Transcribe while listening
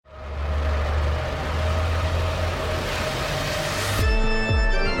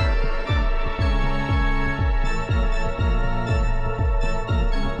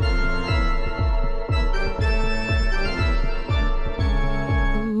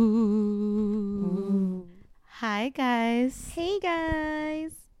Hi, guys. Hey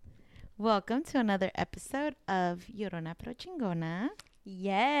guys. Welcome to another episode of Llorona Pero Chingona.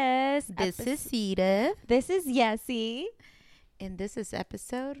 Yes. This is Cita. This is Yessie. And this is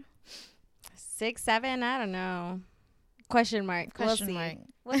episode 6, 7, I don't know. Question mark. question mark.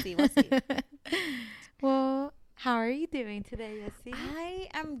 We'll see. We'll see. Well, how are you doing today, Yessie? I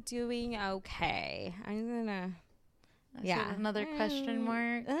am doing okay. I'm gonna. Yeah. Another question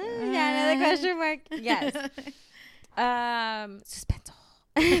mark. Yeah, another question mark. Yes. Suspense.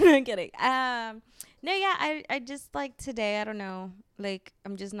 I'm kidding. No, yeah. I just like today. I don't know. Like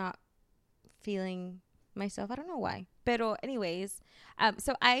I'm just not feeling myself. I don't know why. But anyways,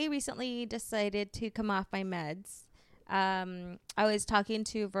 so I recently decided to come off my meds. I was talking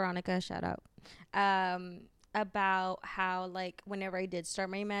to Veronica, shout out, about how like whenever I did start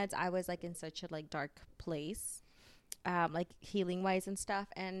my meds, I was like in such a like dark place, like healing wise and stuff.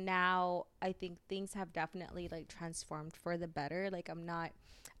 And now I think things have definitely like transformed for the better. Like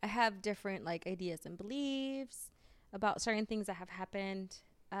I have different like ideas and beliefs about certain things that have happened.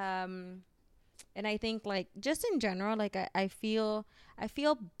 And I think like just in general, like I feel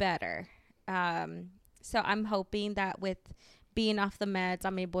better. So I'm hoping that with being off the meds,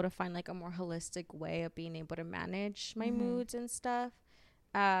 I'm able to find like a more holistic way of being able to manage my moods and stuff.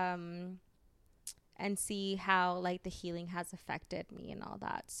 And see how like the healing has affected me and all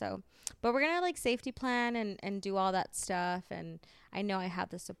that. So, but we're gonna like safety plan and do all that stuff. And I know I have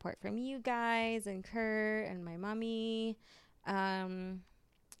the support from you guys and Kurt and my mommy.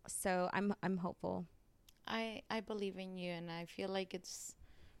 So I'm hopeful. I believe in you, and I feel like it's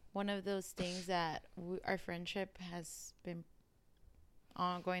one of those things that our friendship has been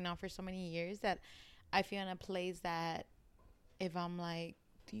going on for so many years that I feel in a place that if I'm like,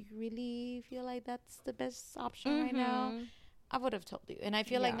 do you really feel like that's the best option right now? I would have told you. And I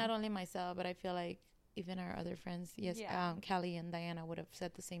feel like not only myself, but I feel like even our other friends, Callie and Diana would have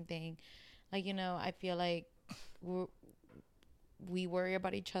said the same thing. Like, you know, I feel like we worry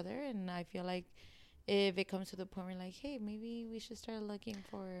about each other, and I feel like if it comes to the point where like, hey, maybe we should start looking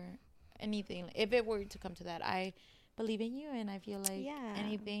for anything. If it were to come to that, I believe in you, and I feel like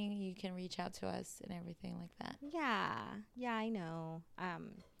anything you can reach out to us and everything like that. Yeah, I know.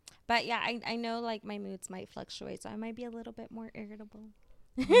 But yeah, I know like my moods might fluctuate, so I might be a little bit more irritable.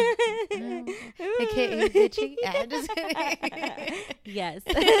 AKA bitchy. Yes.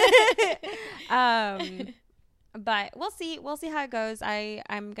 But we'll see how it goes.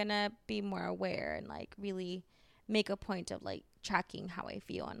 I'm gonna be more aware and like really make a point of like tracking how I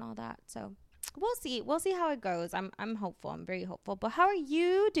feel and all that. So we'll see how it goes. I'm hopeful. I'm very hopeful. But how are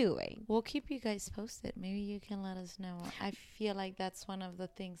you doing? We'll keep you guys posted. Maybe you can let us know. I feel like that's one of the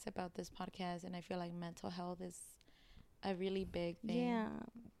things about this podcast, and I feel like mental health is a really big thing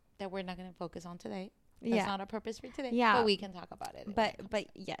that we're not going to focus on today. That's not a purpose for today. Yeah, but we can talk about it. But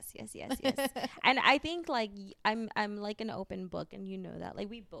yes. And I think like I'm like an open book, and you know that like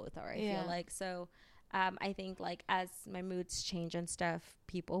we both are. I feel like so. I think like as my moods change and stuff,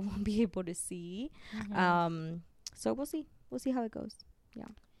 people won't be able to see. So we'll see how it goes. Yeah.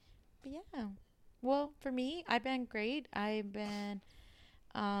 But yeah. Well, for me, I've been great. I've been,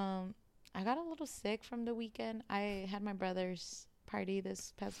 I got a little sick from the weekend. I had my brother's party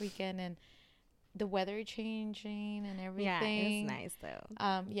this past weekend, and the weather changing and everything. Yeah, it's nice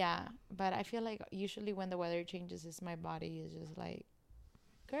though. Yeah, but I feel like usually when the weather changes, my body is just like,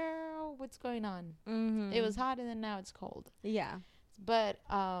 girl, what's going on? It was hot and then now it's cold. Yeah. But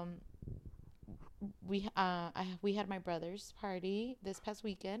we had my brother's party this past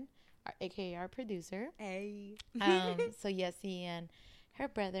weekend, aka our producer. Hey. So Yessie and her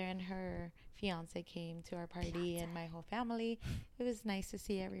brother and her fiance came to our party, and my whole family. It was nice to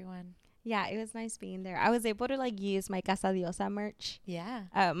see everyone. Yeah, it was nice being there. I was able to like use my Casa Diosa merch. Yeah.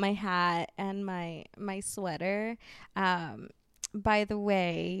 My hat and my sweater. By the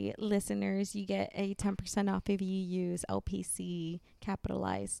way, listeners, you get a 10% off if you use LPC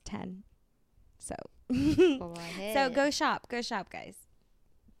capitalized 10. So, go ahead. So go shop, guys.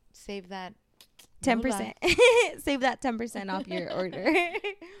 Save that 10%. Save that 10% off your order.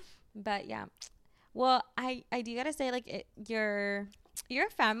 But yeah, well, I do gotta say like your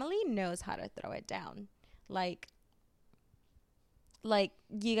family knows how to throw it down. Like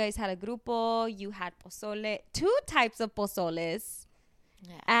you guys had a grupo, you had pozole, 2 types of pozoles,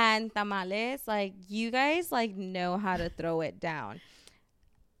 and tamales. Like you guys like know how to throw it down.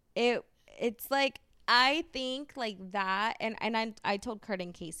 It's like I think like that, and I told Kurt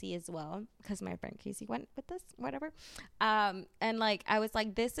and Casey as well, because my friend Casey went with us, whatever. And like I was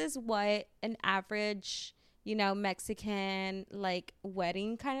like, this is what an average Mexican like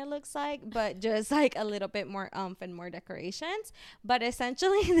wedding kind of looks like, but just like a little bit more and more decorations. But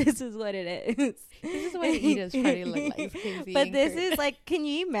essentially, this is what it is. This is what Edith's party look like. Casey But and this Kurt. is like, can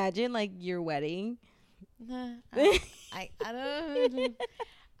you imagine like your wedding? Nah,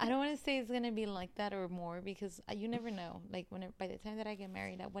 I don't want to say it's gonna be like that or more because you never know. Like by the time that I get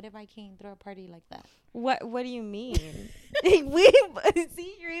married, what if I can't throw a party like that? What do you mean? We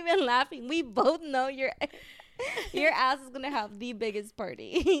see, you're even laughing. We both know your ass is gonna have the biggest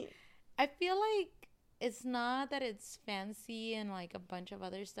party. I feel like it's not that it's fancy and like a bunch of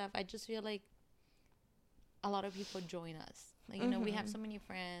other stuff. I just feel like a lot of people join us. Like, we have so many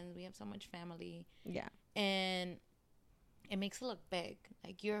friends, we have so much family. Yeah. And it makes it look big.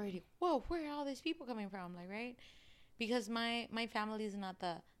 Like, you're already, whoa, where are all these people coming from? Like, right? Because my family is not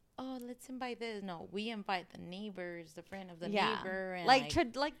the, oh, let's invite this. No, we invite the neighbors, the friend of the neighbor. And like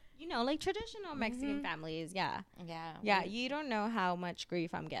traditional Mexican families. Yeah. Yeah. Yeah. You don't know how much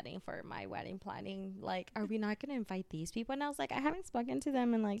grief I'm getting for my wedding planning. Like, are we not going to invite these people? And I was like, I haven't spoken to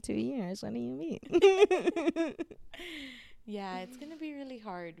them in like 2 years. What do you mean? Yeah, it's going to be really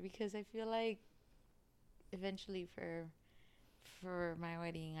hard because I feel like eventually for my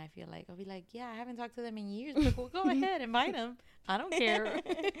wedding, I feel like I'll be like, yeah, I haven't talked to them in years, but we'll go ahead, invite them. I don't care.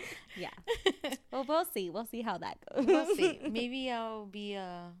 Yeah. Well, we'll see how that goes. We'll see. Maybe I'll be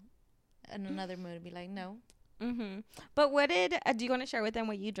in another mood and be like, no. But what did do you want to share with them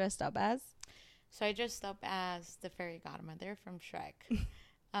what you dressed up as? So I dressed up as the fairy godmother from Shrek,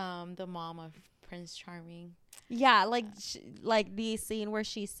 the mom of Prince Charming. Yeah, like the scene where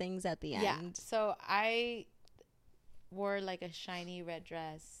she sings at the end. Yeah. So I wore like a shiny red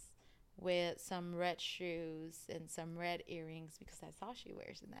dress with some red shoes and some red earrings because that's all she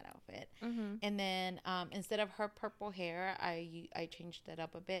wears in that outfit. And then instead of her purple hair, I changed it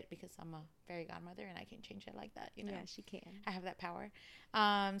up a bit because I'm a fairy godmother and I can change it like that. Yeah, she can. I have that power.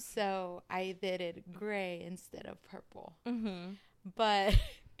 So I did it gray instead of purple. But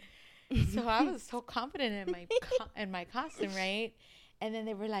so I was so confident in my costume, right? And then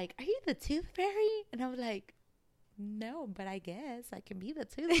they were like, "Are you the Tooth Fairy?" And I was like, "No, but I guess I can be the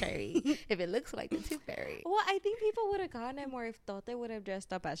Tooth Fairy if it looks like the Tooth Fairy." Well, I think people would have gotten it more if Tote would have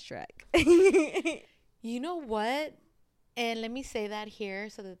dressed up as Shrek. You know what? And let me say that here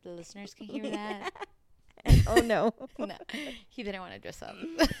so that the listeners can hear that. Oh no. No, he didn't want to dress up.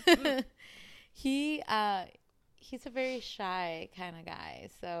 He's a very shy kind of guy,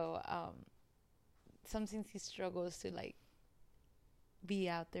 so sometimes he struggles to like be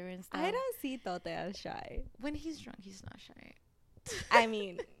out there and stuff. I don't see Tote as shy. When he's drunk, he's not shy. I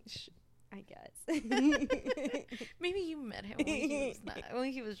mean, I guess. Maybe you met him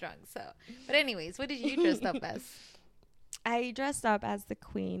when he was drunk. So, but anyways, what did you dress up as? I dressed up as the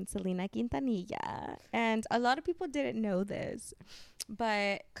Queen, Selena Quintanilla. And a lot of people didn't know this,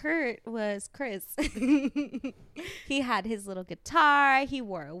 but Kurt was Chris. He had his little guitar. He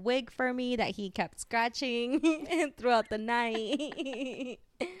wore a wig for me that he kept scratching throughout the night.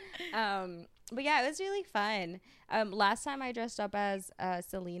 But yeah, it was really fun. Last time I dressed up as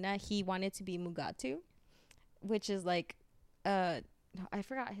Selena, he wanted to be Mugatu, which is like, I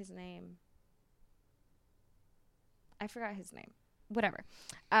forgot his name. Whatever.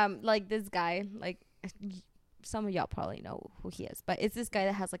 Like this guy, like some of y'all probably know who he is, but it's this guy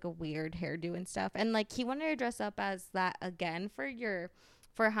that has like a weird hairdo and stuff. And like he wanted to dress up as that again for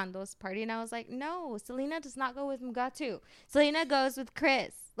Hando's party. And I was like, no, Selena does not go with Mugatu. Selena goes with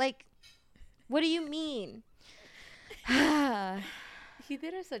Chris. Like, what do you mean? He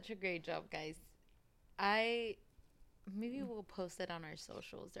did such a great job, guys. Maybe we'll post it on our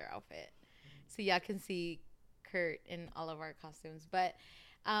socials, their outfit, so y'all can see Kurt in all of our costumes. But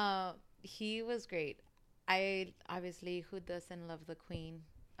he was great. I obviously, who doesn't love the queen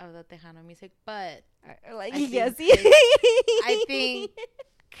of the Tejano music? But I think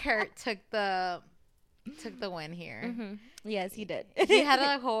Kurt took the win here. Yes, he did. He had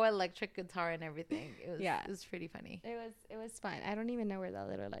a whole electric guitar and everything. It was pretty funny. It was fun. I don't even know where that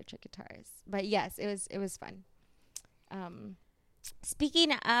little electric guitar is, but yes, it was fun.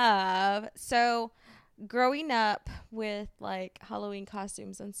 Speaking of, so growing up with like Halloween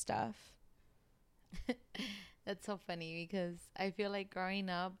costumes and stuff. That's so funny because I feel like growing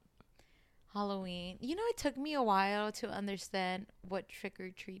up, Halloween, it took me a while to understand what trick or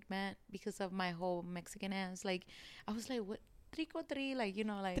treat meant because of my whole Mexican ass. Like, I was like, what? Trick or treat? Like,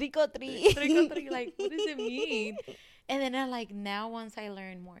 like. Trick or treat. Trick or treat. Like, what does it mean? And then now once I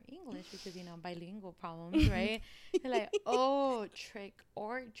learn more English because, bilingual problems, right? They're like, oh, trick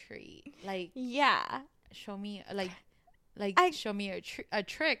or treat. Like, yeah. Show me, like, like show me a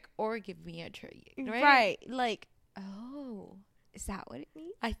trick or give me a treat, right? Right. Like, oh, is that what it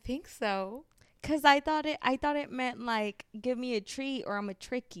means? I think so. Cause I thought it meant like give me a treat or I'm gonna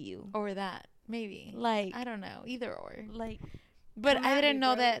trick you. Or that, maybe. Like, I don't know, either or. Like, but I didn't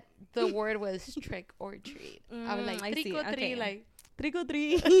know that the word was trick or treat. I was like, trick or treat, like trick or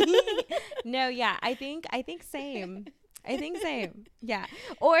treat. No, yeah, I think same. I think same. Yeah.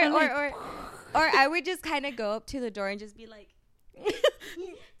 Or I would just kind of go up to the door and just be like,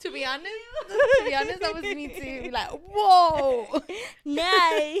 to be honest, that was me too. Be like, whoa,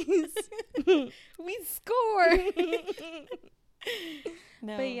 nice, we scored.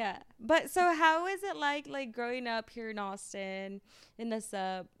 No. But yeah, so how is it like growing up here in Austin, in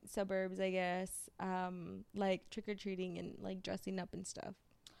the suburbs, I guess, like trick or treating and like dressing up and stuff?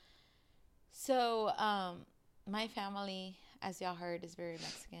 So, my family, as y'all heard, is very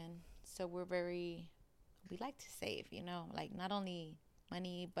Mexican. So we like to save, like not only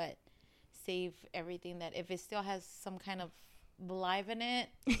money, but save everything that if it still has some kind of live in it,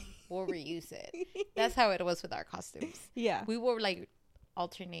 we'll reuse it. That's how it was with our costumes. Yeah. We will like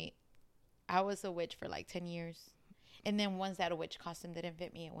alternate. I was a witch for like 10 years. And then once that witch costume didn't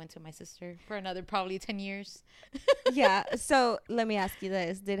fit me, it went to my sister for another probably 10 years. Yeah. So let me ask you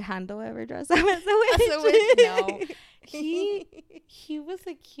this. Did Hando ever dress up as a witch? As a witch? No. He was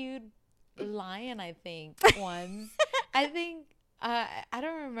a cute lion, I think, once. I think, I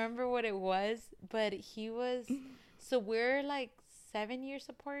don't remember what it was, but he was, so we're like 7 years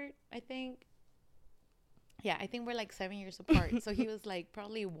apart, I think. Yeah, I think we're like 7 years apart. So he was like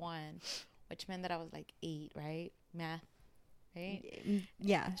probably 1, which meant that I was like 8, right? Math, right?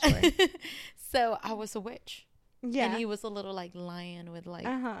 Yeah, sure. So I was a witch. Yeah. And he was a little like lion with like,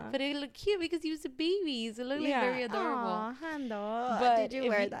 but it looked cute because he was a baby. So it looked like very adorable. Aww, Hando. But did you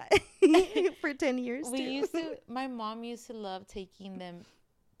wear that for 10 years too? My mom used to love taking them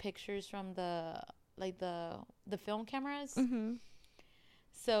pictures from the film cameras. Mm-hmm.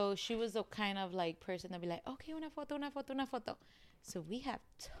 So she was the kind of like person that'd be like, okay, una foto. So we have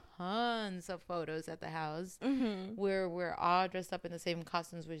tons of photos at the house where we're all dressed up in the same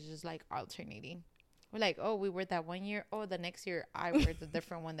costumes, which is like alternating. We're like, oh, we wore that one year. Oh, the next year I wore the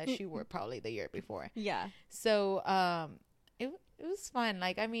different one that she wore probably the year before. Yeah. So it was fun.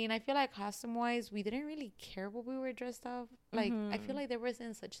 Like, I mean, I feel like costume wise, we didn't really care what we were dressed up. Like, I feel like there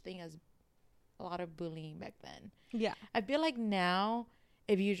wasn't such thing as a lot of bullying back then. Yeah. I feel like now,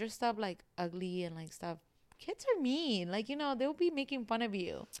 if you dressed up like ugly and like stuff, kids are mean. Like, they'll be making fun of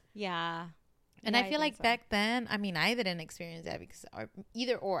you. Yeah. And I feel like back then, I mean, I didn't experience that because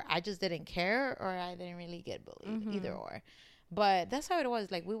either or. I just didn't care or I didn't really get bullied. Either or. But that's how it was.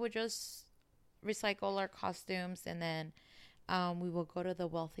 Like, we would just recycle our costumes and then we will go to the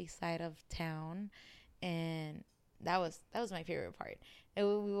wealthy side of town. And that was my favorite part. And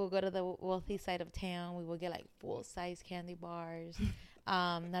we will go to the wealthy side of town. We will get like full-size candy bars.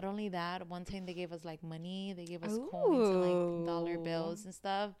 Not only that, one time they gave us like money. They gave us coins and like dollar bills and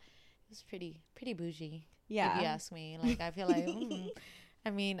stuff. It was pretty bougie. Yeah. If you ask me. Like, I feel like, I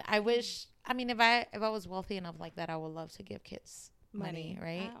mean, if I was wealthy enough like that, I would love to give kids money,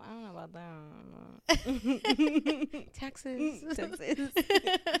 right? I don't know about that. Taxes.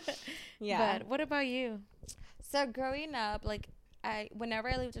 Yeah. But what about you? So growing up, like,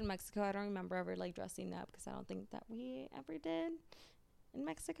 whenever I lived in Mexico, I don't remember ever like dressing up because I don't think that we ever did in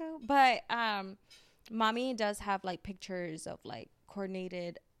Mexico. But mommy does have like pictures of like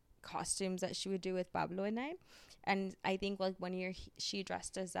coordinated costumes that she would do with Pablo and I think like one year she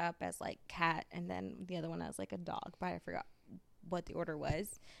dressed us up as like cat and then the other one as like a dog, but I forgot what the order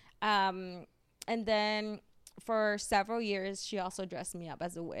was. And then for several years she also dressed me up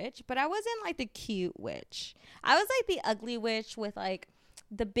as a witch, but I wasn't like the cute witch. I was like the ugly witch with like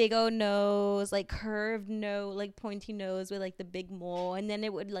the big old nose, like curved nose, like pointy nose with like the big mole, and then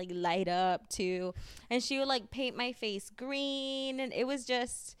it would like light up too, and she would like paint my face green, and it was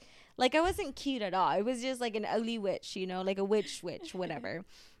just like I wasn't cute at all. It was just like an ugly witch, like a witch, whatever.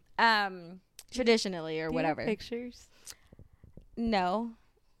 Traditionally or whatever. Do you have pictures? No.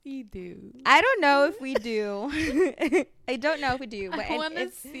 You do. I don't know if we do. I don't know if we do. But I want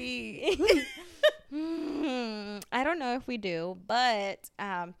to see. I don't know if we do, but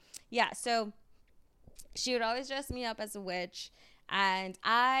yeah. So she would always dress me up as a witch, and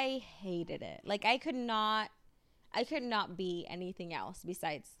I hated it. Like I could not be anything else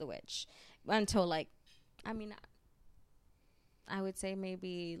besides the witch until like, I mean, I would say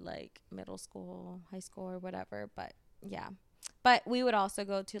maybe like middle school, high school, or whatever. But yeah. But we would also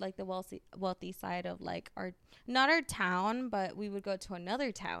go to like the wealthy side of like not our town, but we would go to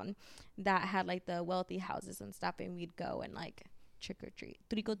another town that had like the wealthy houses and stuff, and we'd go and like trick or treat.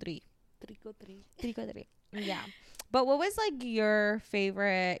 Trick or treat. Yeah. But what was like your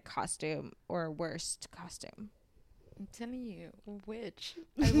favorite costume or worst costume? I'm telling you, witch.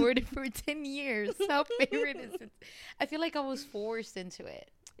 I wore it for 10 years. How favorite is it? I feel like I was forced into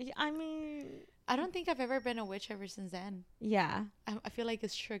it. Yeah, I mean, I don't think I've ever been a witch ever since then. Yeah. I feel like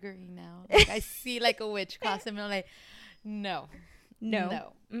it's triggering now. Like I see like a witch costume and I'm like, no.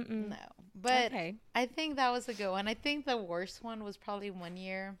 But okay. I think that was a good one. I think the worst one was probably one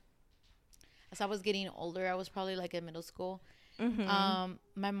year. As I was getting older, I was probably like in middle school. Mm-hmm.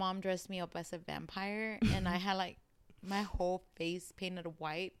 My mom dressed me up as a vampire and I had like my whole face painted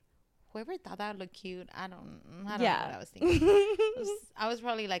white. Whoever thought that would look cute, I don't know what I was thinking. I was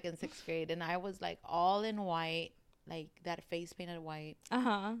probably like in 6th grade and I was like all in white, like that face painted white.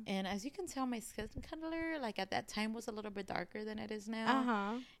 Uh-huh. And as you can tell, my skin color like at that time was a little bit darker than it is now.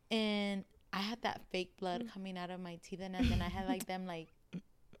 Uh-huh. And I had that fake blood coming out of my teeth and then I had like them like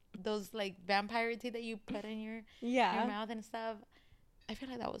those like vampire teeth that you put in your mouth and stuff. I feel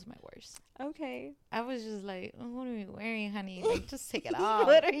like that was my worst. Okay. I was just like, oh, what are you wearing, honey? Like, just take it off.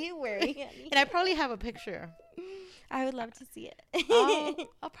 What are you wearing, honey? And I probably have a picture. I would love to see it.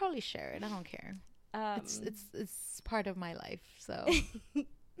 I'll probably share it. I don't care. It's part of my life, so.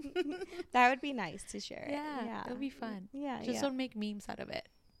 That would be nice to share it. Yeah. It would be fun. Yeah. Just don't make memes out of it.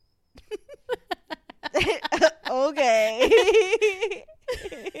 Okay.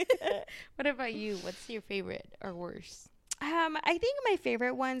 What about you? What's your favorite or worst? I think my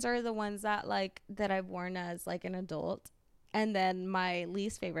favorite ones are the ones that I've worn as like an adult, and then my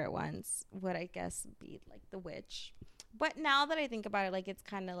least favorite ones would I guess be like the witch. But now that I think about it, like it's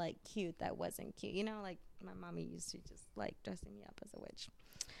kind of like cute that wasn't cute, you know, like my mommy used to just like dressing me up as a witch.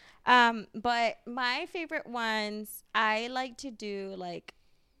 But my favorite ones, I like to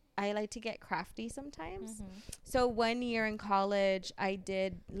get crafty sometimes. Mm-hmm. So one year in college, I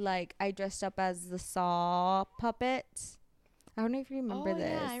dressed up as the Saw puppet. I don't know if you remember this.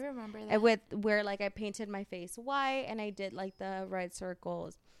 Yeah, I remember that. Where like I painted my face white and I did like the red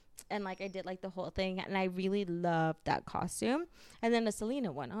circles and like I did like the whole thing, and I really loved that costume. And then the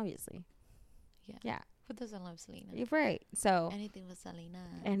Selena one, obviously. Yeah. Who doesn't love Selena? You're right. So anything with Selena.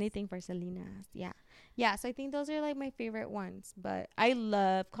 Anything for Selena. Yeah. So I think those are like my favorite ones. But I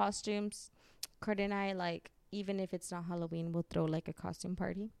love costumes. Kurt and I, like, even if it's not Halloween, we'll throw like a costume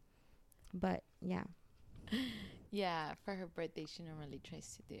party. But yeah. Yeah, for her birthday, she normally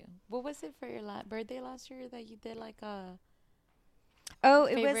tries to do. What was it for your birthday last year that you did like a? Oh,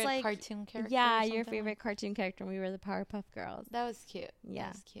 it was like cartoon character. Yeah, your favorite cartoon character. We were the Powerpuff Girls. That was cute. Yeah,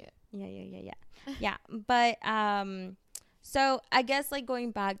 that was cute. Yeah. Yeah, but so I guess like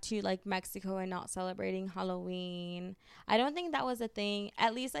going back to like Mexico and not celebrating Halloween, I don't think that was a thing.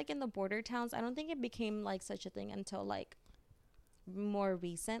 At least like in the border towns, I don't think it became like such a thing until like more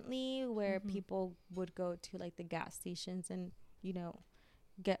recently, where people would go to like the gas stations and, you know,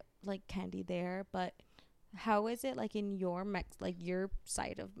 get like candy there. But how is it like in your your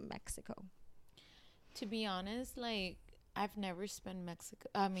side of Mexico? To be honest, like I've never spent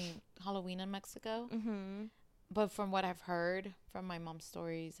Halloween in Mexico. Mm-hmm. But from what I've heard from my mom's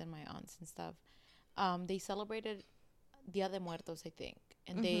stories and my aunts and stuff, they celebrated Dia de Muertos, I think,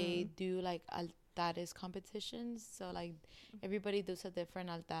 and they do like altares competitions. So like everybody does a different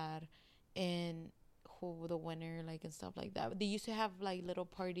altar, and who the winner like and stuff like that. They used to have like little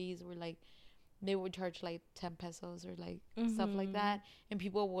parties where like they would charge like 10 pesos or like stuff like that, and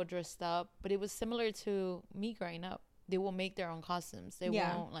people would dress up. But it was similar to me growing up. They will make their own costumes. They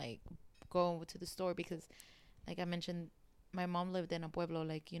won't like go to the store because, like I mentioned, my mom lived in a pueblo.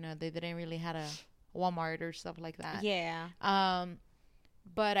 Like, you know, they didn't really have a Walmart or stuff like that. Yeah.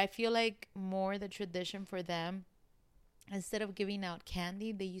 But I feel like more the tradition for them, instead of giving out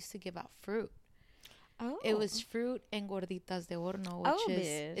candy, they used to give out fruit. Oh. It was fruit and gorditas de horno, which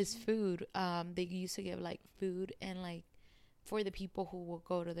is food. They used to give like food and like for the people who will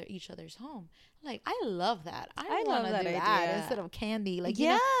go to each other's home. Like, I love that. I want to do that instead of candy. Like, you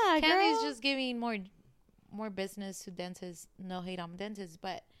know, candy is just giving more business to dentists. No hate on dentists,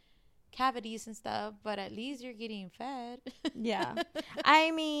 but cavities and stuff. But at least you're getting fed. Yeah.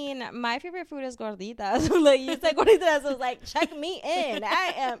 I mean, my favorite food is gorditas. Like, you said gorditas, I was like, check me in.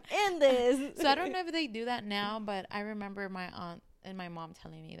 I am in this. So I don't know if they do that now, but I remember my aunt and my mom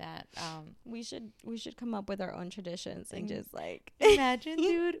telling me that we should come up with our own traditions and just like imagine,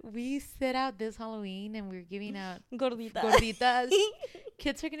 dude, we sit out this Halloween and we're giving out gorditas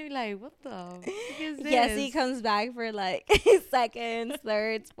kids are gonna be like, what the fuck is this? Yes, he comes back for like seconds,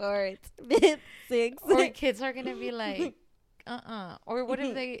 thirds, fourths, fifths, sixths. Or kids are gonna be like, or what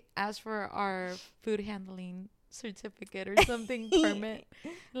if they ask for our food handling certificate or something permit?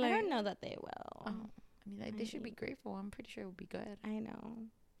 Like, I don't know that they will. I mean, like, they should be grateful. I'm pretty sure it would be good. I know.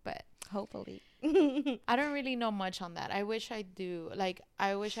 But hopefully. I don't really know much on that. I wish I do. Like,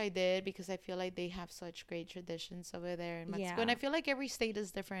 I wish I did, because I feel like they have such great traditions over there in Mexico. Yeah. And I feel like every state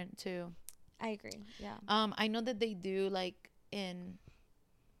is different too. I agree. Yeah. I know that they do, like, in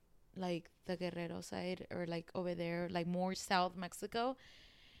like the Guerrero side, or like over there, like more South Mexico,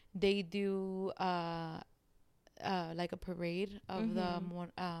 they do like a parade of the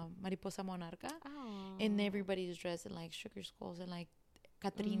Mariposa Monarca. Oh. And everybody's dressed in like sugar skulls and like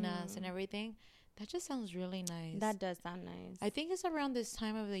Catrinas and everything. That just sounds really nice. That does sound nice. I think it's around this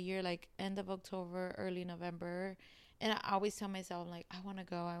time of the year, like end of October, early November. And I always tell myself, like, I want to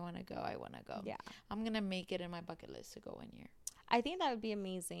go. Yeah. I'm going to make it in my bucket list to go one year. I think that would be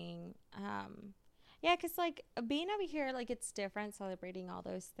amazing. Yeah, because, like, being over here, like, it's different celebrating all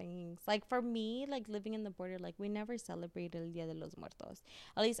those things. Like, for me, like, living in the border, like, we never celebrated El Dia de los Muertos.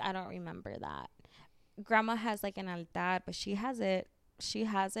 At least I don't remember that. Grandma has, like, an altar, but she has it,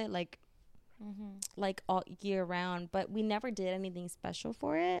 like, like, all year round. But we never did anything special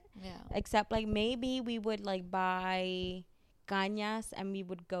for it. Yeah. Except, like, maybe we would, like, buy cañas and we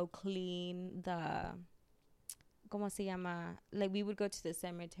would go clean the... ¿Cómo se llama? Like, we would go to the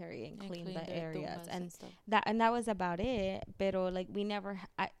cemetery and clean the areas, and that was about it. Pero, like, we never,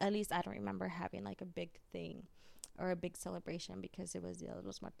 at least I don't remember having like a big thing or a big celebration because it was Dia de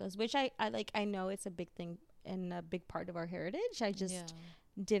los Muertos, which I know it's a big thing and a big part of our heritage. I just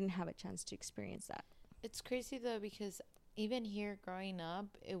didn't have a chance to experience that. It's crazy though, because even here growing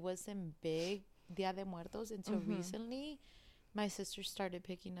up, it wasn't big Dia de Muertos until recently. My sister started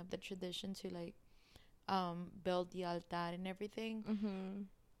picking up the tradition to like build the altar and everything.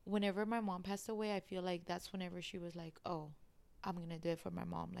 Whenever my mom passed away, I feel like that's whenever she was like, oh, I'm gonna do it for my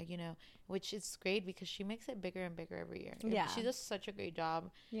mom, like, you know, which is great because she makes it bigger and bigger every year. Yeah, she does such a great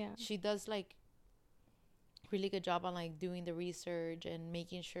job. Yeah, she does like really good job on like doing the research and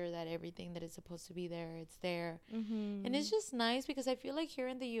making sure that everything that is supposed to be there, it's there. And it's just nice because I feel like here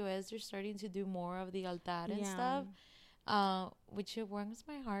in the US they're starting to do more of the altar and stuff. Which it warms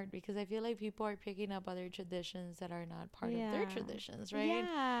my heart because I feel like people are picking up other traditions that are not part of their traditions, right?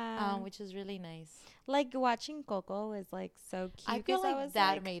 Yeah. Which is really nice. Like watching Coco is like so cute. I feel like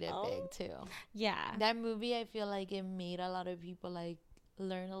that made it big too. Yeah. That movie, I feel like it made a lot of people like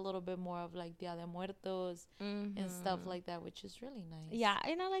learn a little bit more of like Dia de Muertos and stuff like that, which is really nice. Yeah,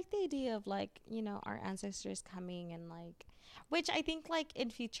 and I like the idea of like, you know, our ancestors coming and like, which I think like in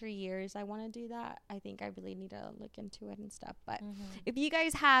future years I want to do that. I think I really need to look into it and stuff. But if you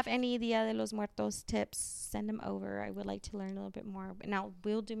guys have any Dia de los Muertos tips, send them over. I would like to learn a little bit more. But now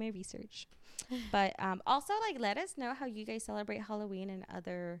we'll do my research. But also like let us know how you guys celebrate Halloween and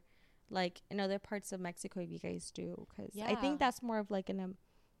other like in other parts of Mexico if you guys do, because I think that's more of like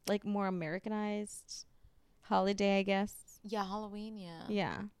like more Americanized holiday, I guess. Yeah, Halloween.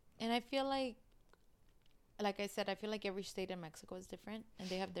 Yeah. And I feel like I said, I feel like every state in Mexico is different and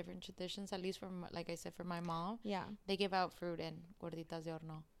they have different traditions. At least for, like I said, for my mom, they give out fruit and gorditas de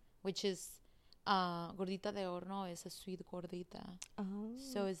horno, which is gordita de horno is a sweet gordita. Oh,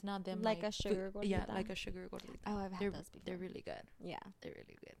 so it's not them like a sugar gordita. Yeah, like a sugar gordita. Oh, I've had those before. They're really good. Yeah, they're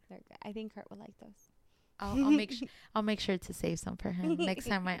really good. They're good. I think Kurt would like those. I'll make sure to save some for him next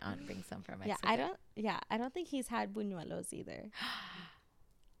time my aunt brings some from Mexico. I don't think he's had buñuelos either.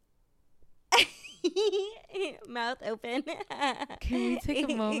 Mouth open. Can we take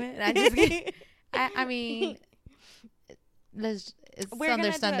a moment? I mean, it's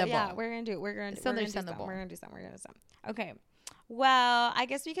understandable. We're gonna do it. It's understandable. We're gonna do something. Okay. Well, I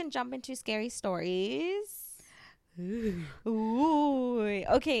guess we can jump into scary stories. Ooh.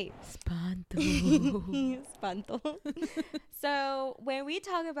 Okay. Espanto. So when we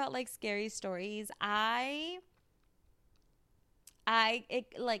talk about like scary stories, like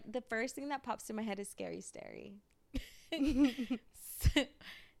the first thing that pops in my head is Scary Stary.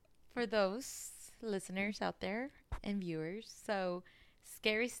 For those listeners out there and viewers, so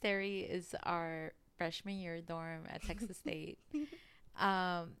Scary Stary is our freshman year dorm at Texas State.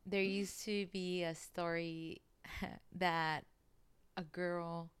 There used to be a story that a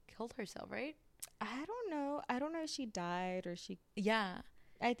girl killed herself, right? I don't know if she died or she... Yeah.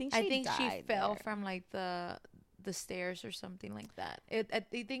 I think she fell from like the stairs or something like that. I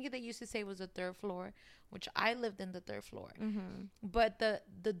think they used to say it was the third floor, which I lived in the third floor. But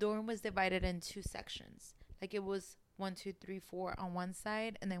the dorm was divided in two sections. Like it was 1, 2, 3, 4 on one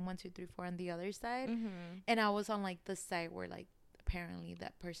side, and then 1, 2, 3, 4 on the other side. Mm-hmm. And I was on like the side where like apparently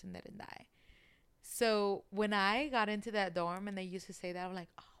that person didn't die. So when I got into that dorm and they used to say that, I'm like,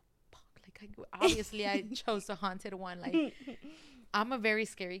 oh fuck, like obviously I chose the haunted one. Like I'm a very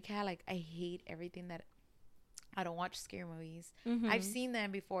scary cat. Like I hate everything that I don't watch scary movies. Mm-hmm. I've seen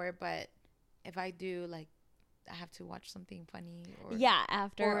them before, but if I do, like, I have to watch something funny or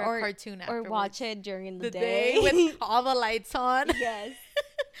after or a cartoon or watch it during the day day with all the lights on. Yes.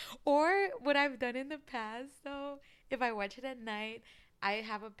 Or what I've done in the past, though, if I watch it at night, I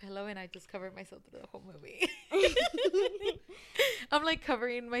have a pillow and I just cover myself through the whole movie. I'm like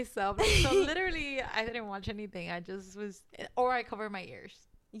covering myself. So literally, I didn't watch anything. I just was, or I cover my ears.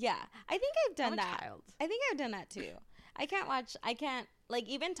 Yeah, I think I've done that. Child. I think I've done that too. I can't, like,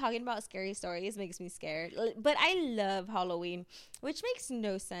 even talking about scary stories makes me scared. But I love Halloween, which makes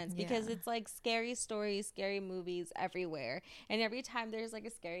no sense because it's like scary stories, scary movies everywhere. And every time there's like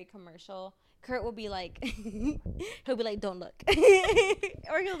a scary commercial, Kurt will be like, he'll be like, don't look.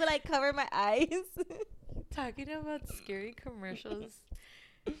 Or he'll be like, cover my eyes. Talking about scary commercials,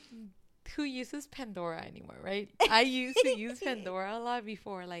 who uses Pandora anymore, right? I used to use Pandora a lot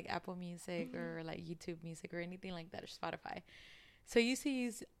before, like Apple Music or like YouTube Music or anything like that, or Spotify. So I used to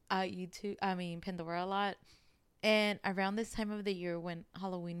use Pandora a lot. And around this time of the year when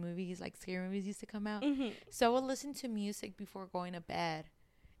Halloween movies, like scary movies, used to come out, so I would listen to music before going to bed.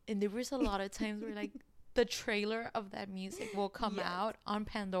 And there was a lot of times where like the trailer of that music will come out on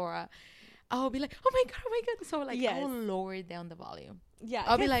Pandora. I'll be like, oh my god. So like I'll lower down the volume. Yeah,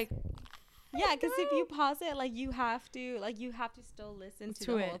 I'll be like, yeah, because if you pause it, like you have to still listen to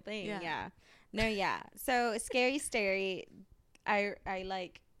the whole thing. Yeah. No, yeah. So scary. I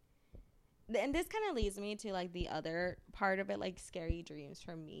like, and this kind of leads me to like the other part of it, like scary dreams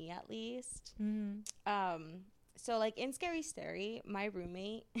for me at least. So like in Scary, my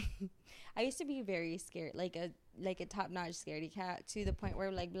roommate, I used to be very scared, like a top-notch scaredy cat, to the point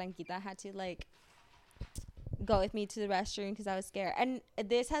where like Blanquita had to like go with me to the restroom because I was scared. And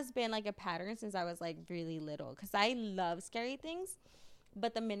this has been like a pattern since I was like really little, because I love scary things.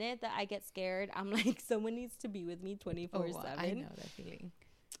 But the minute that I get scared, I'm like, someone needs to be with me 24/7. I know that feeling.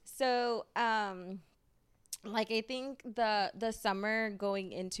 So like I think the summer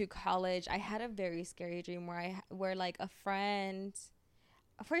going into college, I had a very scary dream where like a friend,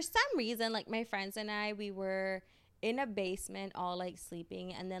 for some reason, like my friends and I, we were in a basement all like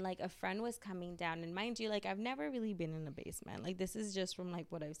sleeping, and then like a friend was coming down. And mind you, like I've never really been in a basement. Like this is just from like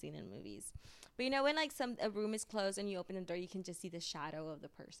what I've seen in movies. But you know when like a room is closed and you open the door, you can just see the shadow of the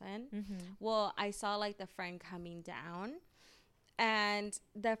person. Well, I saw like the friend coming down, and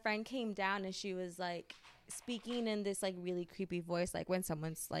the friend came down and she was like speaking in this like really creepy voice, like when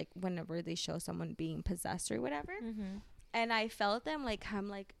someone's like, whenever they show someone being possessed or whatever. And I felt them like come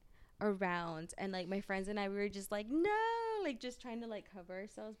like around, and like my friends and I, we were just like, no, like just trying to like cover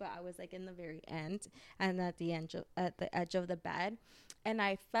ourselves. But I was like in the very end and at the edge of the bed, and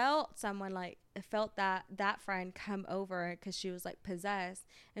I felt someone like that friend come over because she was like possessed,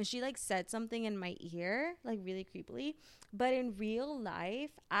 and she like said something in my ear like really creepily. But in real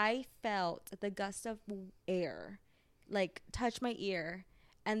life, I felt the gust of air like touch my ear,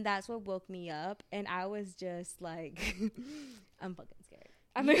 and that's what woke me up. And I was just like, I'm fucking scared.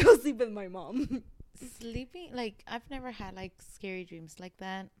 I'm gonna go sleep with my mom. Sleeping, like I've never had like scary dreams like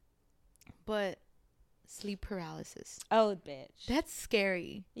that, but sleep paralysis. Oh, bitch. That's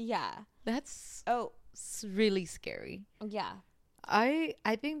scary. Yeah. That's really scary. Yeah. I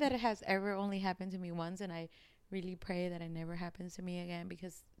think that it has ever only happened to me once, and I really pray that it never happens to me again,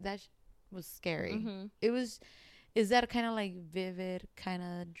 because that was scary. Is that kind of like vivid kind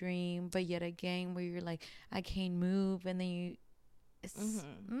of dream, but yet again where you're like, I can't move, and then you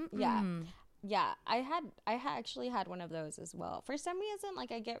yeah, I actually had one of those as well. For some reason,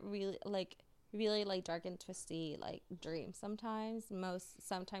 like I get really like dark and twisty like dreams sometimes.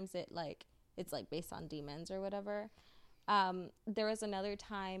 Sometimes it's like based on demons or whatever. There was another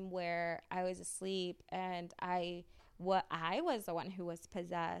time where I was asleep, and I was the one who was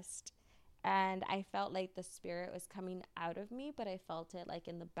possessed, and I felt like the spirit was coming out of me, but I felt it like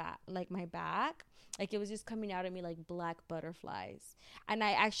in the back, like my back, like it was just coming out of me like black butterflies. And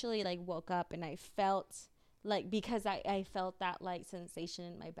I actually like woke up, and I felt like, because I felt that like sensation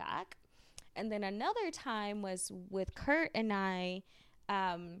in my back. And then another time was with Kurt and I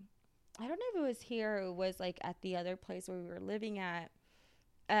don't know if it was here or it was like at the other place where we were living at.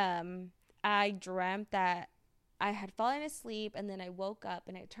 I dreamt that I had fallen asleep, and then I woke up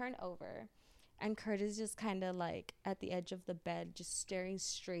and I turned over, and Kurt is just kind of like at the edge of the bed, just staring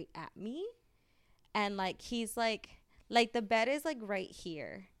straight at me. And like he's like Like the bed is like right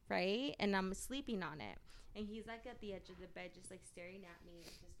here, right? And I'm sleeping on it. And he's like at the edge of the bed just like staring at me and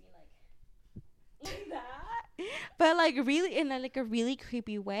just being like that. But like really in like a really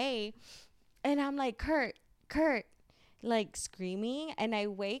creepy way. And I'm like, Kurt, like screaming. And I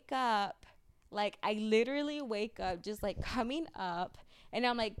wake up, like I literally wake up just like coming up. And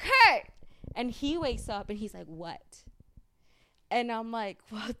I'm like, Kurt. And he wakes up and he's like, what? And I'm like,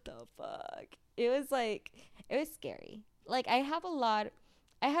 what the fuck? It was scary. Like I have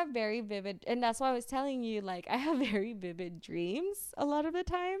very vivid, and that's why I was telling you, like I have very vivid dreams a lot of the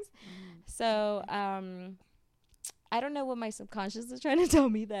times. So I don't know what my subconscious is trying to tell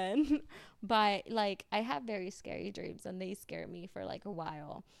me then, but like I have very scary dreams and they scare me for like a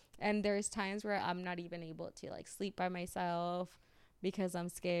while. And there's times where I'm not even able to like sleep by myself because I'm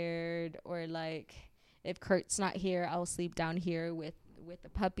scared, or like if Kurt's not here, I'll sleep down here with the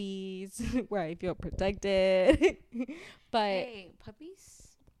puppies where I feel protected. But hey,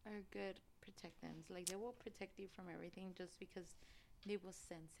 puppies are good protectants. Like they will protect you from everything just because they will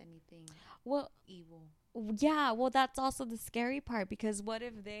sense anything evil. Yeah, well that's also the scary part, because what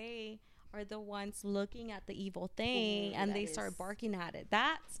if they are the ones looking at the evil thing and they start barking at it?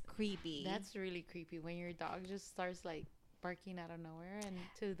 That's creepy. That's really creepy when your dog just starts like barking out of nowhere and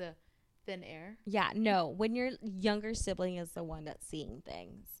to the thin air. Yeah, no, when your younger sibling is the one that's seeing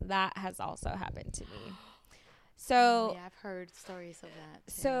things. That has also happened to me. So yeah, I've heard stories of that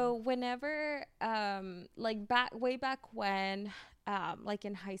too. So whenever like way back when like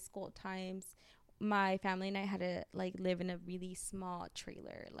in high school times, my family and I had to like live in a really small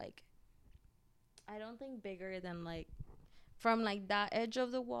trailer, like I don't think bigger than like from like that edge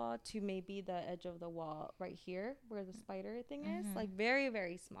of the wall to maybe the edge of the wall right here where the spider thing is, like very,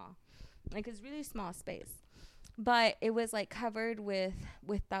 very small. Like it's really small space. But it was like covered with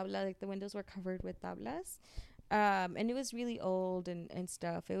tabla, like the windows were covered with tablas. And it was really old and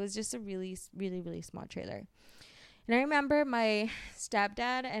stuff. It was just a really, really, really small trailer. And I remember my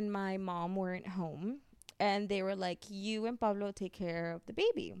stepdad and my mom weren't home. And they were like, you and Pablo take care of the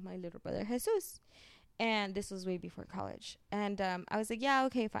baby, my little brother Jesus. And this was way before college. And I was like, yeah,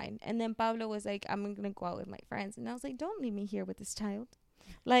 okay, fine. And then Pablo was like, I'm going to go out with my friends. And I was like, don't leave me here with this child.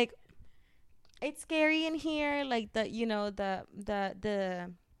 Like, it's scary in here. Like, the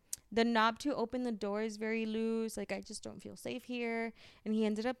knob to open the door is very loose. Like, I just don't feel safe here. And he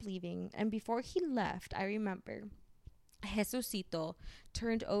ended up leaving. And before he left, I remember Jesucito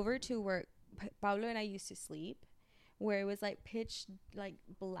turned over to where Pablo and I used to sleep, where it was like pitch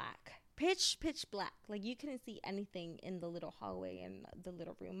black. Like you couldn't see anything in the little hallway and the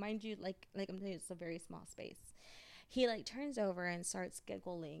little room. Mind you, like I'm telling you, it's a very small space. He like turns over and starts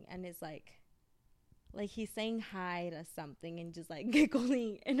giggling and is like he's saying hi to something and just like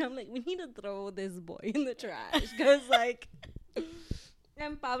giggling. And I'm like, we need to throw this boy in the trash, because like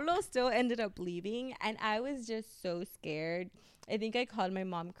and Pablo still ended up leaving, and I was just so scared. I think I called my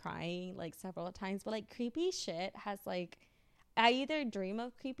mom crying like several times. But like creepy shit has like, I either dream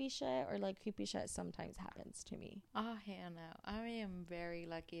of creepy shit or like creepy shit sometimes happens to me. Oh, Hannah, I am very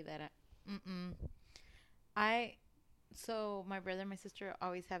lucky that so my brother and my sister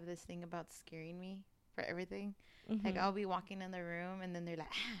always have this thing about scaring me for everything. Like I'll be walking in the room and then they're like,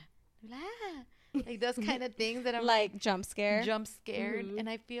 like those kind of things that I'm like jump scared. And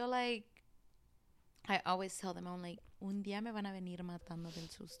I feel like I always tell them, I'm like, un día me van a venir matando del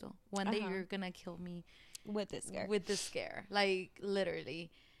susto. One day you're gonna kill me with this scare. Like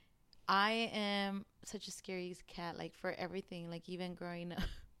literally, I am such a scary cat. Like for everything. Like even growing up,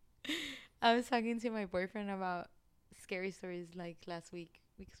 I was talking to my boyfriend about scary stories like last week,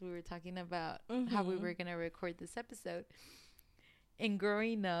 because we were talking about how we were gonna record this episode. And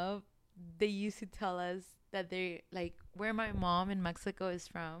growing up, they used to tell us that they like where my mom in Mexico is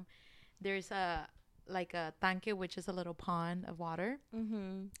from. There's a tanque, which is a little pond of water,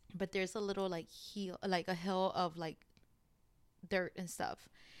 but there's a little like a hill of like dirt and stuff.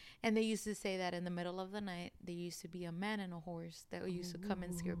 And they used to say that in the middle of the night there used to be a man and a horse that used to come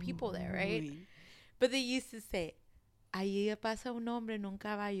and scare people there, right? But they used to say, allí pasa un hombre en un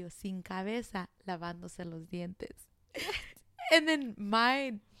caballo sin cabeza lavándose los dientes. And then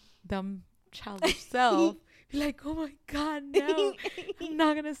my dumb childish self like, oh my god, no, I'm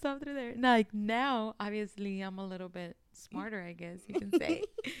not gonna stop through there. Now obviously I'm a little bit smarter, I guess you can say.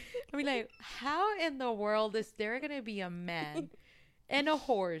 I mean, like, how in the world is there gonna be a man and a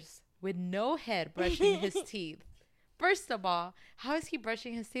horse with no head brushing his teeth? First of all, how is he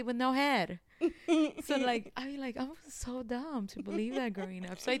brushing his teeth with no head? So like, I mean, like, I was so dumb to believe that growing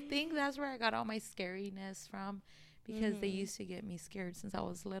up. So I think that's where I got all my scariness from, because they used to get me scared since I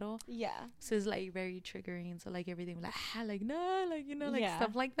was little. Yeah. So it's like very triggering. So like everything like like no, like like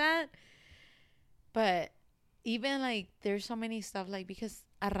stuff like that. But even like there's so many stuff like because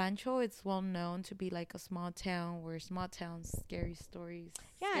Arrancho it's well known to be like a small town where small towns scary stories,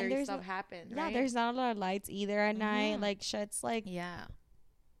 scary stuff happen. Yeah, right? There's not a lot of lights either at night. Like shit's like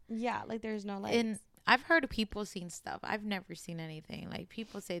like there's no lights. And I've heard of people seeing stuff. I've never seen anything. Like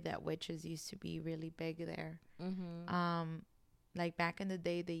people say that witches used to be really big there. Like back in the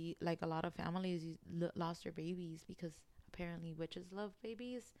day, they like a lot of families lost their babies because apparently witches love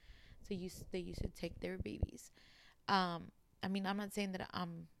babies, so they used to take their babies. I mean, I'm not saying that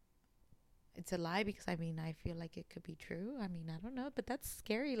it's a lie because I mean I feel like it could be true. I mean I don't know, but that's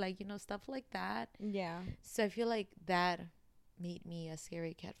scary. Like stuff like that. Yeah. So I feel like that made me a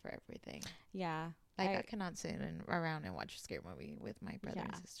scary cat for everything. Yeah. Like I cannot sit around and watch a scary movie with my brother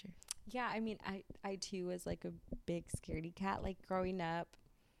and sister. Yeah, I mean, I too was like a big scaredy cat, like growing up.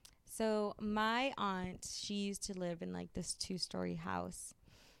 So my aunt, she used to live in like this 2-story house,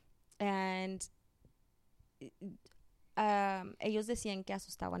 and ellos decían que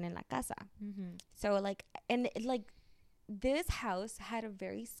asustaban en la casa. So like, and like this house had a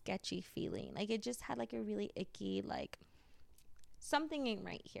very sketchy feeling. Like it just had like a really icky, like something ain't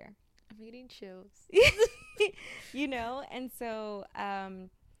right here. I'm getting chills. And so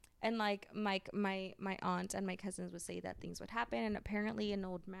and like my aunt and my cousins would say that things would happen, and apparently an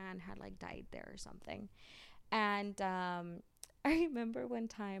old man had like died there or something. And I remember one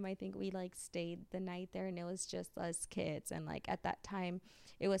time I think we like stayed the night there, and it was just us kids, and like at that time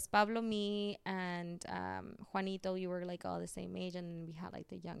it was Pablo, me, and Juanito. We were like all the same age, and then we had like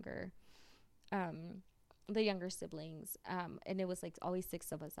the younger siblings, and it was like always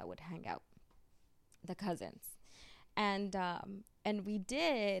 6 of us that would hang out, the cousins. And we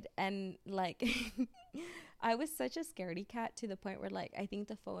did, and like I was such a scaredy cat to the point where like I think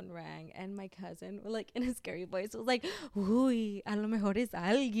the phone rang, and my cousin like in a scary voice was like, "Uy, a lo mejor es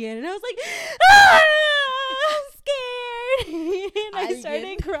alguien," and I was like, "Ah, I'm scared," and I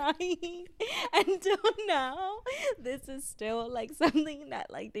started crying. Until now, this is still like something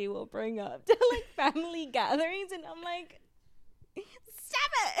that like they will bring up to like family gatherings, and I'm like,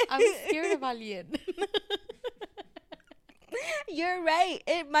 stop it! I'm scared of alguien. You're right.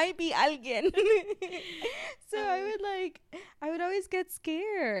 It might be alguien. So I would always get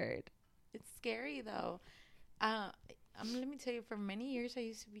scared. It's scary though. Let me tell you, for many years I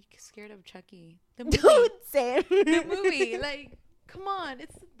used to be scared of Chucky. The movie. Don't say the movie. Like, come on,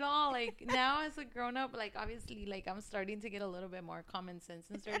 it's a doll. Like now as a grown up, like obviously, like I'm starting to get a little bit more common sense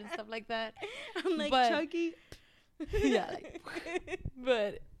and certain stuff like that. I'm like, Chucky. Yeah, like,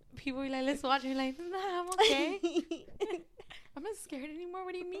 but people be like, let's watch it. Like, nah, I'm okay. I'm not scared anymore.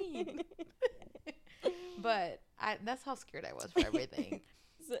 What do you mean? But that's how scared I was for everything.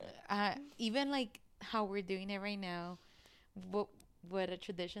 Even like how we're doing it right now. What a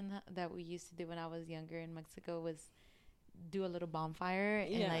tradition that we used to do when I was younger in Mexico was do a little bonfire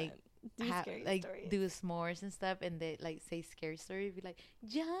and do s'mores and stuff, and they like say scary stories. Be like,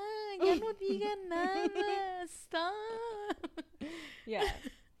 ya no diga nada, stop. Yeah.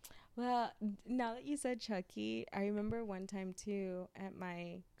 Well, now that you said Chucky, I remember one time too at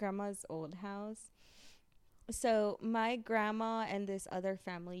my grandma's old house. So my grandma and this other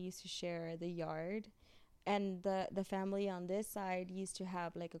family used to share the yard, and the family on this side used to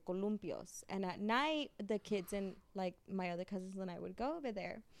have like a columpios, and at night the kids and like my other cousins and I would go over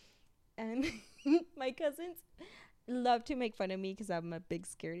there, and my cousins love to make fun of me because I'm a big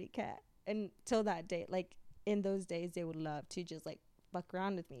scaredy cat, and till that day, like in those days, they would love to just like fuck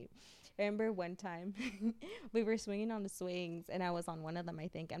around with me. I remember one time we were swinging on the swings, and I was on one of them, I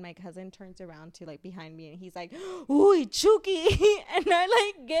think, and my cousin turns around to like behind me, and he's like, "Ooh, Chucky!" And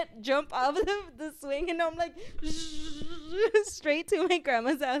I like jump off the swing, and I'm like straight to my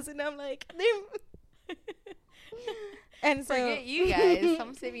grandma's house, and I'm like, and so forget you guys,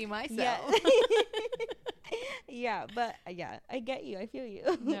 I'm saving myself. Yeah, but yeah, I get you, I feel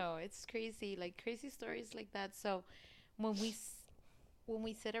you. No, it's crazy, like crazy stories like that. So when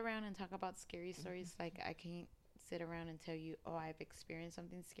we sit around and talk about scary stories, like I can't sit around and tell you, oh, I've experienced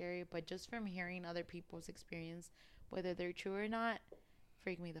something scary, but just from hearing other people's experience, whether they're true or not,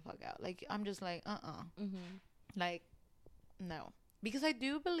 freak me the fuck out. Like I'm just like like no, because I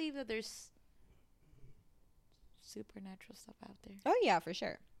do believe that there's supernatural stuff out there. Oh yeah, for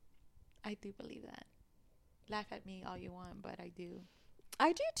sure. I do believe that. Laugh at me all you want, but I do.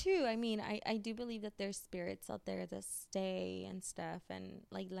 I do too. I mean, I do believe that there's spirits out there that stay and stuff, and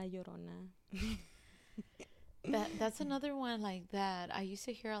like La Llorona. That's another one like that. I used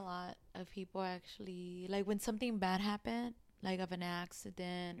to hear a lot of people actually like when something bad happened, like of an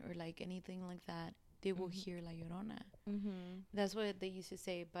accident or like anything like that, they will Mm-hmm. hear La Llorona. Mm-hmm. That's what they used to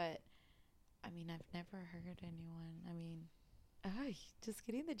say, but I mean, I've never heard anyone. I mean, ay, just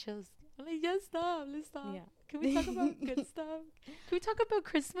getting the chills. I'm like, just stop. Let's stop. Can we talk about good stuff? Can we talk about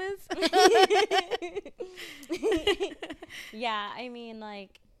Christmas? Yeah, I mean,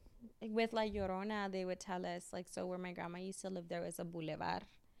 like with La Llorona, they would tell us, like, so where my grandma used to live, there was a boulevard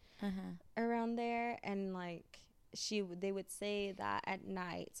Uh-huh. around there, and like they would say that at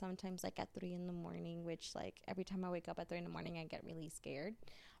night, sometimes like at 3 in the morning, which like every time I wake up at 3 in the morning, I get really scared.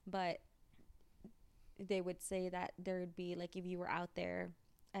 But they would say that there would be like if you were out there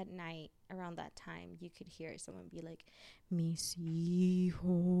at night around that time, you could hear someone be like, "Mis hijos,"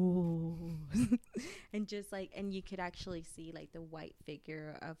 and just like, and you could actually see like the white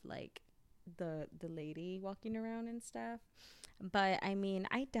figure of like the lady walking around and stuff. But I mean,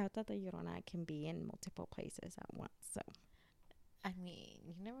 I doubt that the Llorona can be in multiple places at once. So, I mean,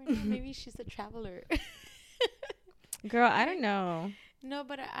 you never know. Maybe she's a traveler. girl, I don't know. No,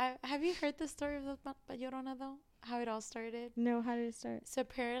 but I have you heard the story of the Llorona though? How it all started? No, how did it start? So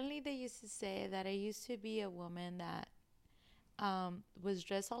apparently they used to say that it used to be a woman that was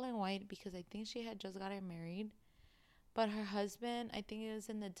dressed all in white because I think she had just gotten married. But her husband, I think it was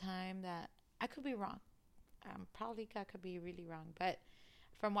in the time that I could be wrong. Probably I could be really wrong, but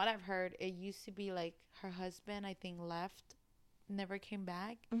from what I've heard, it used to be like her husband, I think, left, never came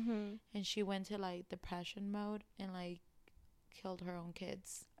back, Mm-hmm. and she went to like depression mode and like killed her own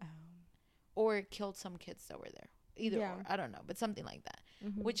kids Oh. or killed some kids that were there. Either Yeah. or, I don't know, but something like that.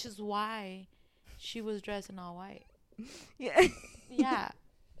 Mm-hmm. Which is why she was dressed in all white. Yeah. Yeah,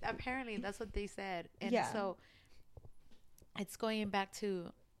 apparently that's what they said, and Yeah. so it's going back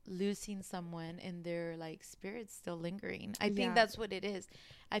to losing someone and their like spirits still lingering. I think Yeah. that's what it is.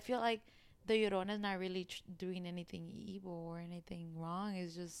 I feel like the Llorona is not really doing anything evil or anything wrong.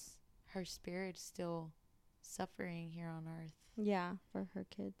 It's just her spirit still suffering here on earth. Yeah, for her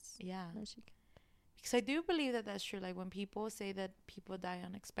kids. Yeah, That she because I do believe that that's true. Like when people say that people die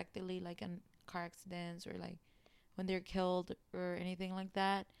unexpectedly, like in car accidents or like when they're killed or anything like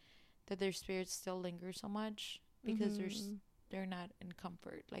that, that their spirits still linger so much because Mm-hmm. they're not in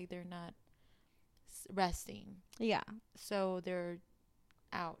comfort, like they're not resting, Yeah. so they're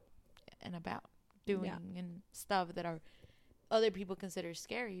out and about doing Yeah. and stuff that are other people consider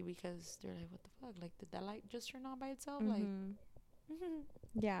scary because they're like, what the fuck, like did that light just turn on by itself? Like Mm-hmm.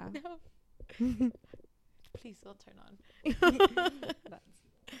 Yeah. no, please don't turn on.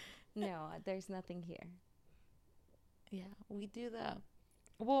 No, there's nothing here. Yeah, we do the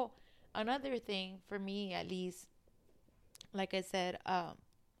well, another thing for me at least, like I said,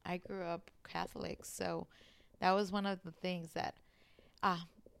 I grew up Catholic, so that was one of the things that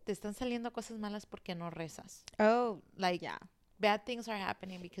te están saliendo cosas malas porque no rezas. Oh, Like yeah. bad things are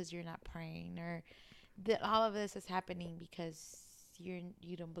happening because you're not praying, or that all of this is happening because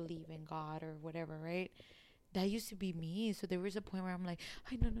you don't believe in God or whatever, right? That used to be me. So there was a point where I'm like,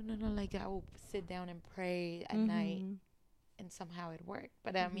 "Ay, no, like I will sit down and pray at night, and somehow it worked."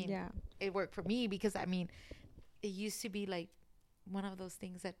 But I mean, Yeah. it worked for me because I mean, it used to be like one of those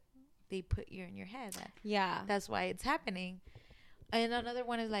things that they put you in your head that Yeah. that's why it's happening. And another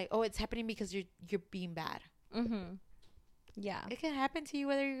one is like, oh, it's happening because you're being bad. Mm-hmm. Yeah. It can happen to you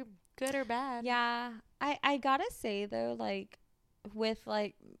whether you're good or bad. Yeah. I gotta say though, like with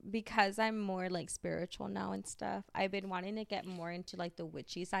like because I'm more like spiritual now and stuff, I've been wanting to get more into like the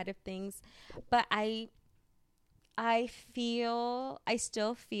witchy side of things. But I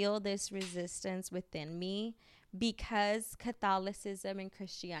still feel this resistance within me because Catholicism and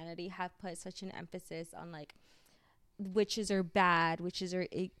Christianity have put such an emphasis on like witches are bad, witches are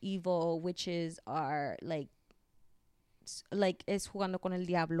evil, witches are like es jugando con el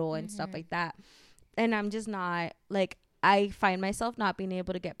diablo and stuff like that. And I'm just not like I find myself not being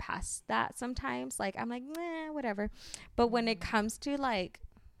able to get past that sometimes. Like I'm like, nah, whatever. But when it comes to like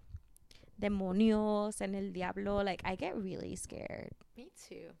demonios and el diablo, like I get really scared. Me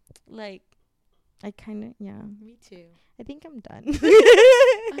too. Like I kind of, yeah. Me too. I think I'm done.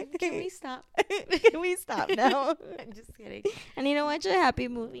 Can we stop? Can we stop now? I'm just kidding. I need to watch a happy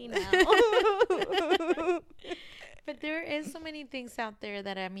movie now. But there is so many things out there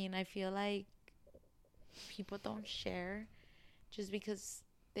that I mean, I feel like people don't share just because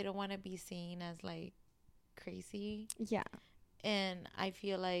they don't want to be seen as like crazy. Yeah. And I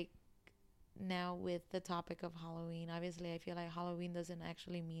feel like now with the topic of Halloween, obviously I feel like Halloween doesn't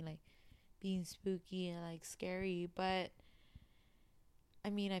actually mean like being spooky and like scary, but I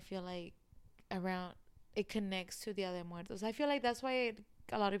mean, I feel like around it connects to Dia de Muertos. I feel like that's why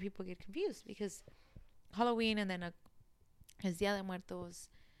a lot of people get confused, because Halloween and then is Dia de Muertos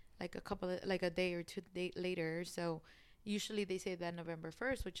like a day or two later. So usually they say that November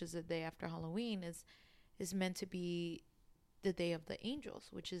 1st, which is the day after Halloween, is meant to be the day of the angels,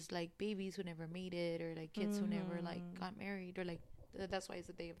 which is like babies who never made it, or like kids who never like got married, or like that's why it's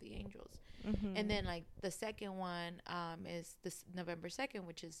the day of the angels. And then like the second one is this November 2nd,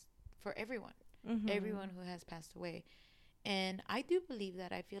 which is for everyone, everyone who has passed away. And I do believe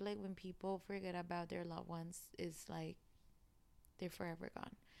that. I feel like when people forget about their loved ones, is like they're forever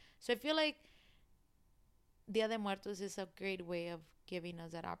gone. So I feel like Dia de Muertos is a great way of giving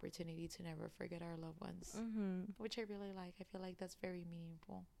us that opportunity to never forget our loved ones, which I really like. I feel like that's very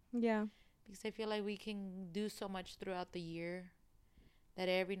meaningful. Yeah. Because I feel like we can do so much throughout the year that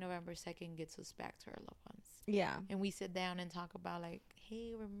every November 2nd gets us back to our loved ones. Yeah. And we sit down and talk about like,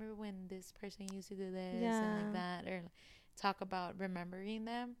 hey, remember when this person used to do this and like that, or talk about remembering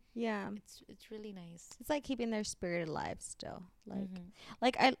them. Yeah. It's really nice. It's like keeping their spirit alive still.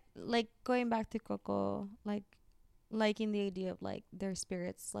 Like I like going back to Coco, like liking the idea of like their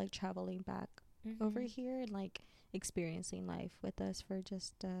spirits like traveling back over here and like experiencing life with us for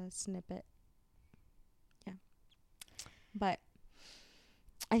just a snippet. Yeah. But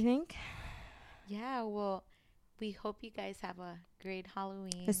I think, yeah, well, we hope you guys have a great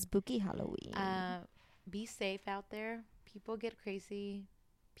Halloween. A spooky Halloween. Be safe out there. People get crazy.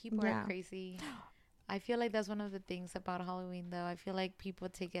 People are crazy. I feel like that's one of the things about Halloween, though. I feel like people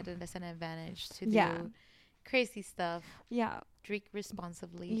take it as an advantage to do crazy stuff. Yeah. Drink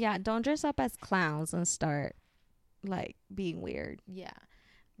responsibly. Yeah. Don't dress up as clowns and start like being weird. Yeah.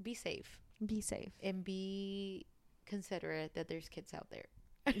 Be safe. Be safe. And be considerate that there's kids out there.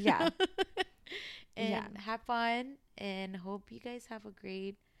 Yeah. And have fun, and hope you guys have a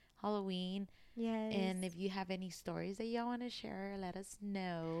great Halloween. Yes. And if you have any stories that y'all want to share, let us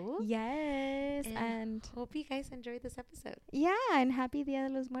know. Yes. And hope you guys enjoyed this episode. Yeah. And happy Dia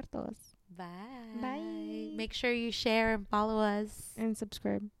de los Muertos. Bye. Bye. Make sure you share and follow us. And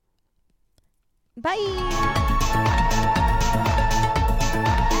subscribe. Bye.